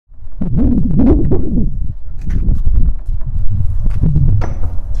Leave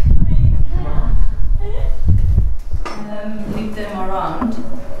them around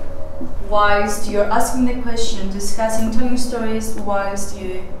whilst you're asking the question, discussing, telling stories whilst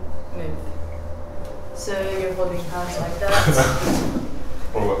you move. So you're holding hands like that.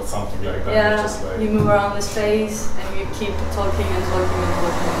 Or something like that. Yeah, just like you move around the space and you keep talking and talking and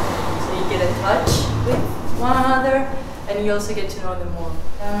talking. So you get in touch with one another and you also get to know them more.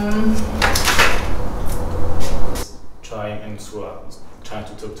 trying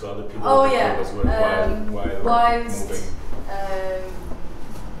to talk to other people. Oh yeah. While whilst moving.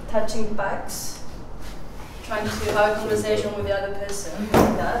 Touching backs, trying to have a conversation with the other person,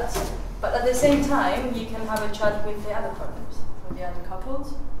 like that. But at the same time, you can have a chat with the other partners, with the other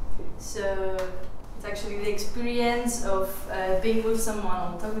couples. So it's actually the experience of being with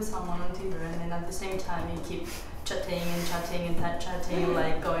someone or talking with someone on Tinder, and then at the same time you keep chatting and chatting and chatting,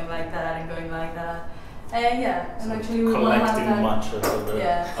 like going like that and going like that. Yeah, and so actually we want to have collecting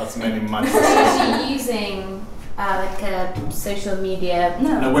that. as many matches. Are you using like a social media?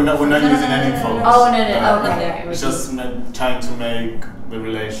 No, we're not using any phones. Oh no, okay. It's just trying to make the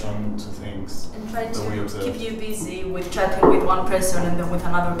relation to things. And try to keep you busy with chatting with one person and then with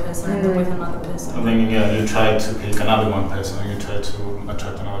another person and then with another person. I mean, yeah, you try to pick another one person and you try to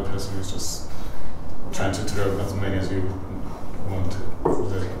attract another person. It's just trying to throw as many as you want to.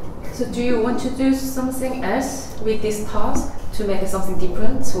 So do you want to do something else with this task to make it something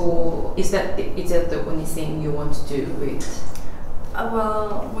different, or is that the only thing you want to do with?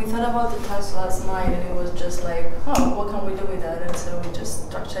 Well, we thought about the task last night and it was just like, oh, what can we do with that? And so we just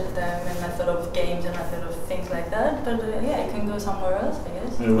structured them and I thought of games and I thought of things like that. But yeah, it can go somewhere else, I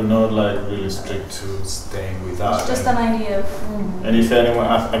guess. We were not like really strict to staying with that. It's just an idea. And if anyone,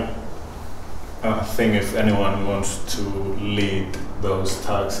 I think if anyone wants to lead those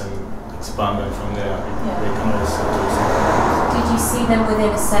tasks and expand them from there, they can also do something. Did you see them within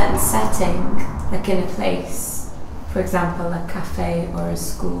a certain setting, like in a place? For example, a cafe or a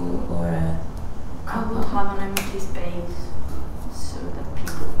school or a I would have an empty space so that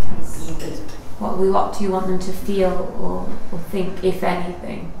people can be there. What do you want them to feel or think, if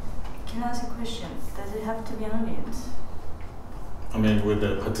anything? Can I ask a question? Does it have to be an audience? I mean, with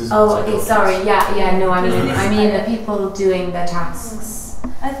the participants. Oh, okay, sorry. Yeah. No, I mean the people doing the tasks.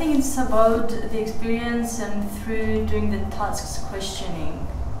 I think it's about the experience and through doing the tasks, questioning.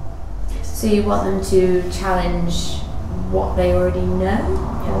 So you want them to challenge what they already know,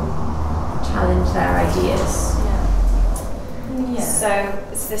 or challenge their ideas. Yeah. So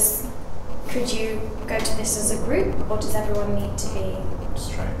is this? Could you go to this as a group, or does everyone need to be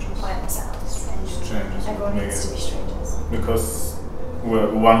strangers by themselves? Strangers. Everyone needs to be strangers. Because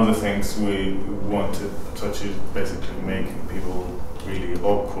one of the things we want to touch is basically making people really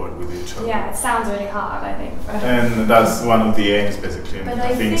awkward with each other. Yeah, it sounds really hard, I think. And that's one of the aims, basically. And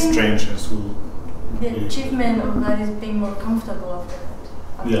I think strangers will. The achievement of that is being more comfortable after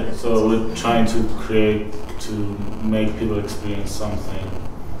that. Yeah, so we're trying to make people experience something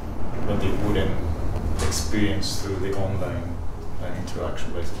that they wouldn't experience through the online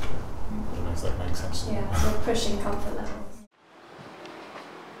interaction, basically. Does that make sense? Yeah, so pushing comfort levels.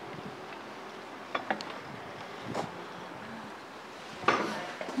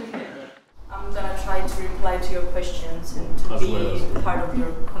 I'm gonna try to reply to your questions and to be part of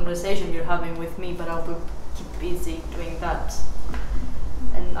your conversation you're having with me, but I'll keep busy doing that.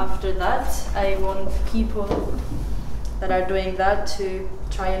 And after that, I want people that are doing that to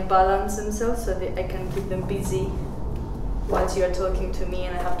try and balance themselves so that I can keep them busy whilst you're talking to me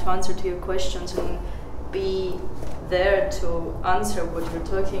and I have to answer to your questions and be there to answer what you're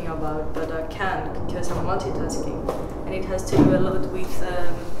talking about, but I can't because I'm multitasking. And it has to do a lot with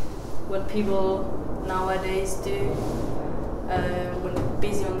what people nowadays do when they're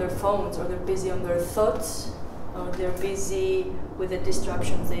busy on their phones or they're busy on their thoughts or they're busy with the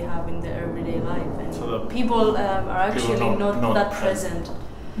distractions they have in their everyday life. And so people are actually not that present.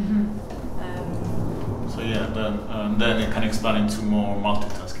 So yeah, then it can expand into more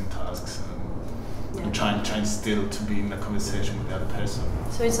multitasking tasks and trying still to be in the conversation with the other person.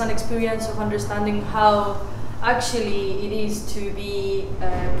 So it's an experience of understanding how actually it is to be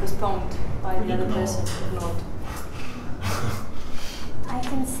postponed by the other person, not. I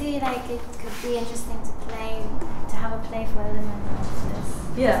can see like it could be interesting to have a playful element of this.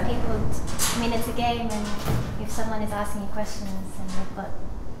 Yeah. People, I mean, it's a game, and if someone is asking you questions and they've got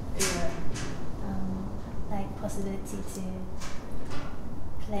like possibility to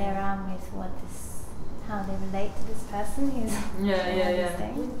play around with how they relate to this person who's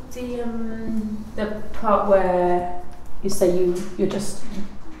The part where you say you're just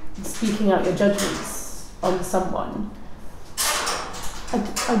speaking out your judgments on someone.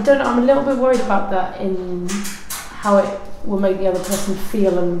 I don't know, I'm a little bit worried about that in how it will make the other person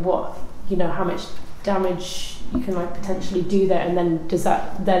feel and what, you know, how much damage you can like potentially do there, and then does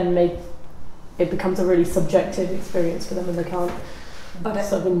that then make it becomes a really subjective experience for them and they can't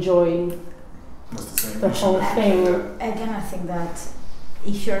sort of enjoy the whole thing. Again, I think that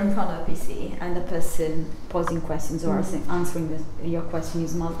if you're in front of a PC and the person posing questions or answering your question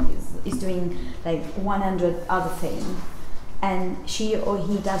is doing like 100 other things, and she or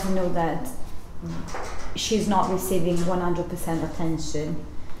he doesn't know that she's not receiving 100% attention,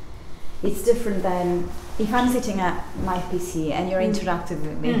 it's different than if I'm sitting at my PC and you're interacting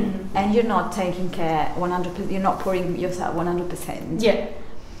with me and you're not taking care 100%, you're not pouring yourself 100%. Yeah.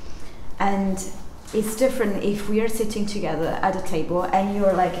 And it's different if we are sitting together at a table and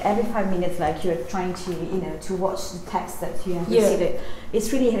you're like every 5 minutes like you're trying to, you know, to watch the text that you have received.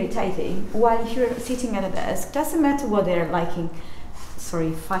 It's really irritating. While if you're sitting at a desk, doesn't matter what they're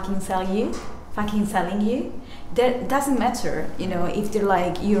fucking selling you. That doesn't matter, you know, if they're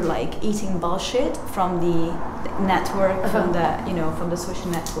like you're like eating bullshit from the network, from the, you know, from the social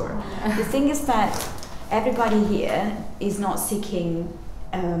network. The thing is that everybody here is not seeking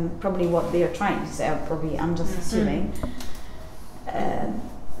probably what they're trying to say, or probably I'm just assuming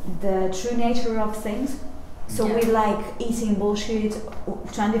the true nature of things. So we're like eating bullshit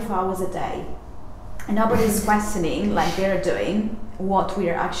 24 hours a day, and nobody's questioning like they're doing what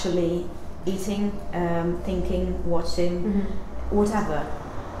we're actually eating, thinking, watching, whatever.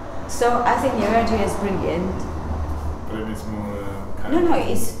 So I think your idea is brilliant. But it's more no,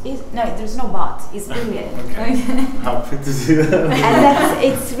 there's no but. It's brilliant. Okay. Happy to see that. And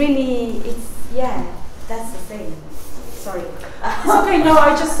that's the thing. Sorry. It's okay. No,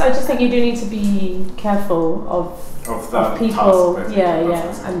 I just think you do need to be careful of people.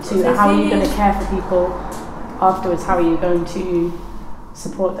 Task, and to how are you going to care for people afterwards? How are you going to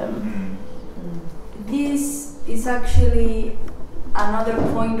support them? This is actually another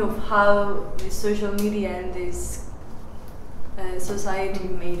point of how the social media and this society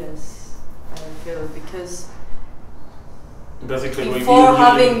made us feel, because basically before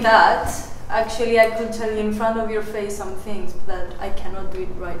having that, actually I could tell you in front of your face some things that I cannot do it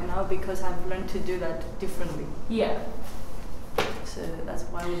right now because I've learned to do that differently. Yeah. So that's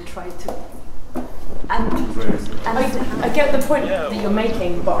why we try to. I get the point that you're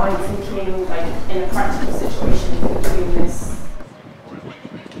making, but I'm thinking like in a practical situation doing this.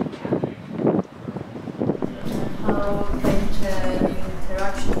 How the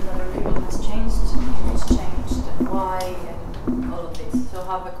interaction with other people has changed, who's changed, and why, and all of this. So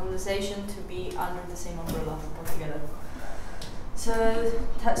have a conversation to be under the same umbrella altogether. So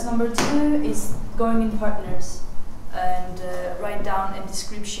task number 2 is going in partners and write down a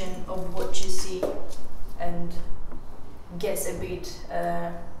description of what you see and guess a bit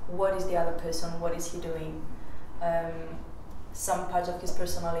what is the other person, what is he doing, some part of his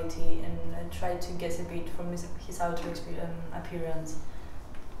personality, and try to guess a bit from his outer appearance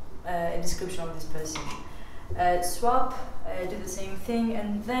a description of this person. Swap, do the same thing,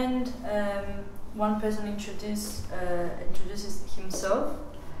 and then one person introduces himself,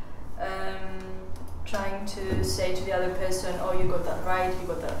 trying to say to the other person, oh, you got that right, you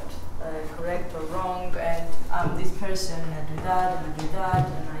got that correct or wrong, and I'm this person, I do that, and I do that,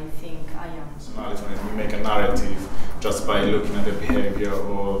 and I think I am. So we make a narrative just by looking at the behavior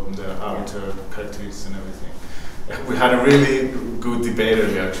or the outer characteristics and everything. We had a really good debate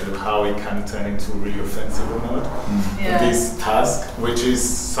earlier actually how it can turn into really offensive or not. This task, which is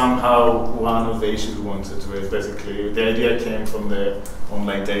somehow one of the issues we wanted to raise. Basically, the idea came from the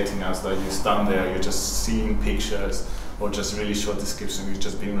online dating apps that you stand there, you're just seeing pictures or just really short descriptions, you're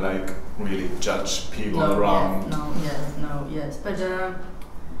just being like really judge people around. Yes. But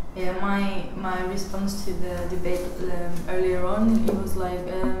my response to the debate earlier on, it was like,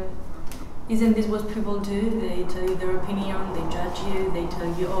 isn't this what people do? They tell you their opinion, they judge you, they tell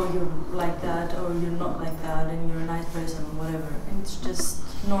you, oh, you're like that, or you're not like that, and you're a nice person, or whatever. And it's just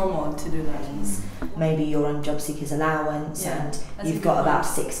normal to do that. Maybe you're on job seekers allowance and you've got about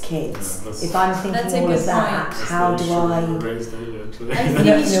 6 kids. If I'm thinking all of that, how do I... I think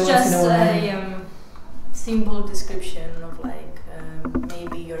it's just a simple description of like,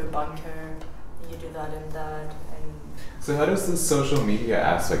 maybe you're a banker, you do that and that. So how does the social media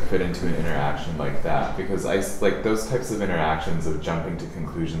aspect fit into an interaction like that? Because like those types of interactions of jumping to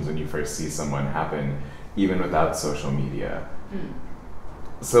conclusions when you first see someone happen even without social media.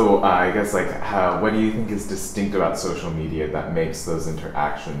 So I guess like what do you think is distinct about social media that makes those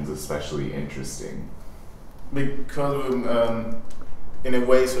interactions especially interesting? Because in a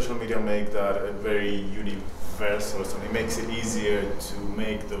way, social media make that a very universal. So it makes it easier to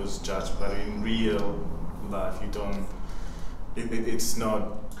make those judgments. But in real life, you don't. It's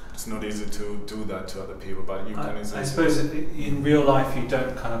not easy to do that to other people. But you can easily. I suppose in real life, you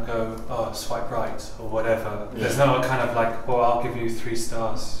don't kind of go, oh, swipe right or whatever. Yeah. There's no kind of like, oh, I'll give you 3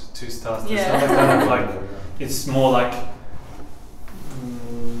 stars, 2 stars. There's no kind of like. It's more like.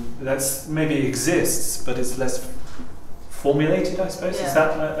 That's maybe exists, but it's less formulated, I suppose. Yeah. Is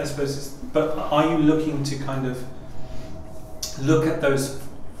that, I suppose, but are you looking to kind of look at those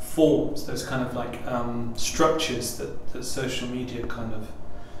forms, those kind of like structures that social media kind of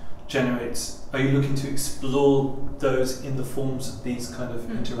generates? Are you looking to explore those in the forms of these kind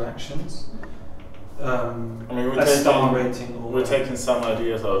of interactions? I mean, we're taking some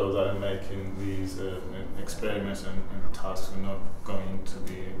ideas out of that and making these experiments and tasks. We're not going to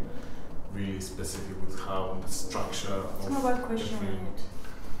be really specific with how the structure of it's more about questioning it.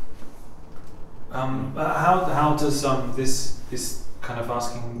 How does this kind of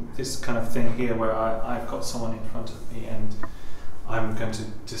asking this kind of thing here, where I've got someone in front of me and I'm going to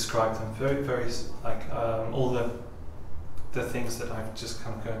describe them very, very like all the things that I've just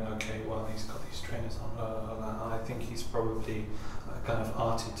kind of going, okay, well, he's got these trainers on, I think he's probably a kind of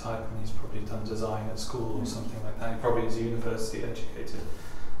arty type and he's probably done design at school or something like that. He probably is university educated.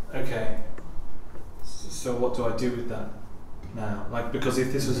 Okay, so what do I do with that now? Like, because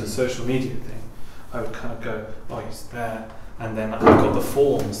if this was a social media thing, I would kind of go, oh, he's there, and then I've got the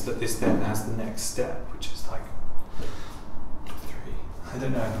forms that this then has the next step, which is like 3. I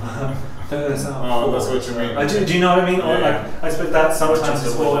don't know. That's what you mean. Do you know what I mean? Or like, I suppose that sometimes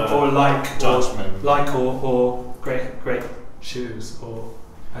is or like or great shoes, or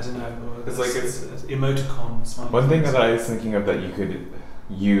I don't know. Or it's like it's emoticons. One thing that I was thinking of that you could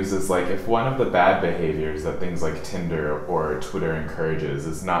use is like if one of the bad behaviors that things like Tinder or Twitter encourages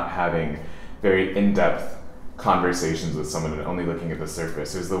is not having very in-depth conversations with someone and only looking at the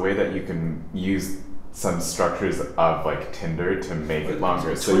surface. There's the way that you can use some structures of like Tinder to make it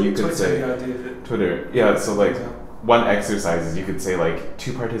longer. So you could say Twitter. Yeah, so like one exercise is you could say like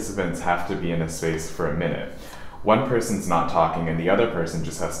 2 participants have to be in a space for a minute. One person's not talking and the other person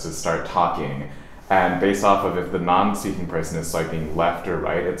just has to start talking. And based off of if the non-speaking person is swiping left or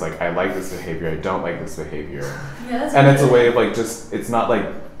right, it's like, I like this behavior, I don't like this behavior. Yeah, and it's a way of like just, it's not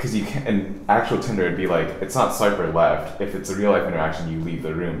like, because you can, in actual Tinder it'd be like, it's not swipe or left. If it's a real life interaction, you leave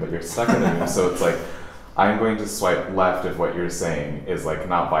the room, but you're stuck in the room. So it's like, I'm going to swipe left if what you're saying is like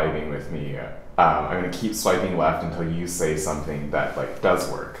not vibing with me. I'm going to keep swiping left until you say something that like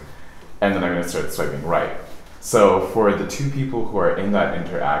does work. And then I'm going to start swiping right. So for the 2 people who are in that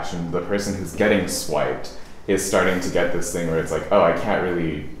interaction, the person who's getting swiped is starting to get this thing where it's like, oh, I can't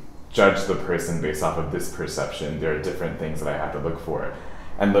really judge the person based off of this perception. There are different things that I have to look for.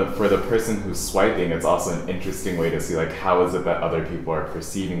 And for the person who's swiping, it's also an interesting way to see like, how is it that other people are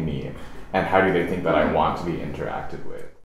perceiving me and how do they think that I want to be interacted with?